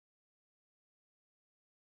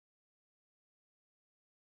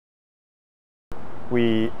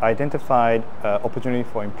we identified opportunity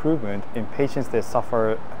for improvement in patients that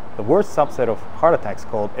suffer the worst subset of heart attacks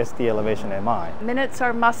called ST elevation MI. Minutes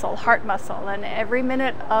are muscle, heart muscle, and every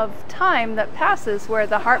minute of time that passes where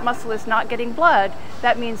the heart muscle is not getting blood,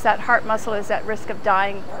 that means that heart muscle is at risk of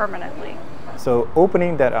dying permanently. So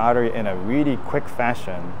opening that artery in a really quick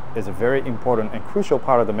fashion is a very important and crucial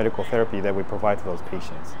part of the medical therapy that we provide to those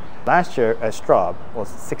patients. Last year at Straub was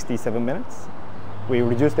 67 minutes. We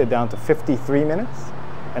reduced it down to 53 minutes,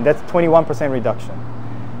 and that's 21% reduction.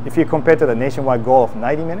 If you compare to the nationwide goal of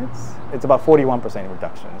 90 minutes, it's about 41%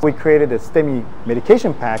 reduction. We created a STEMI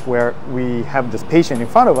medication pack where we have this patient in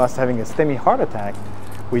front of us having a STEMI heart attack.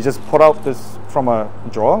 We just pull out this from a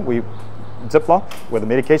drawer, we Ziploc with the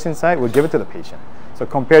medication inside, we give it to the patient. So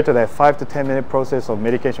compared to that 5 to 10 minute process of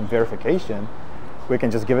medication verification, we can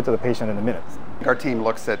just give it to the patient in a minute. Our team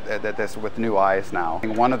looks at this with new eyes now.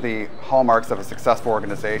 One of the hallmarks of a successful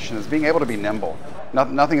organization is being able to be nimble.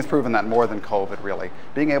 Nothing has proven that more than COVID, really.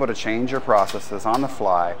 Being able to change your processes on the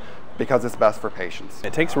fly because it's best for patients.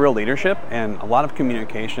 It takes real leadership and a lot of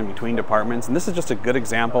communication between departments, and this is just a good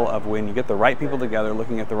example of when you get the right people together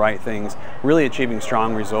looking at the right things, really achieving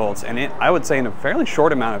strong results. And I would say in a fairly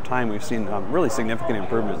short amount of time we've seen really significant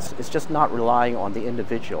improvements. It's just not relying on the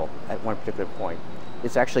individual at one particular point.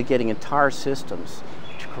 It's actually getting entire systems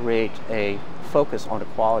to create a focus on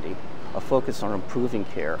equality, a focus on improving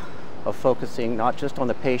care, of focusing not just on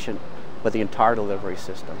the patient, but the entire delivery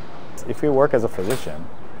system. If you work as a physician,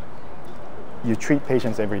 you treat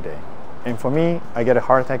patients every day. And for me, I get a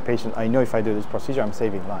heart attack patient, I know if I do this procedure, I'm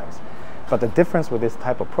saving lives. But the difference with this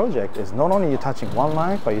type of project is not only you're touching one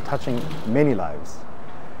life, but you're touching many lives.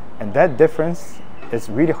 And that difference is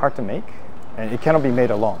really hard to make, and it cannot be made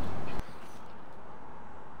alone.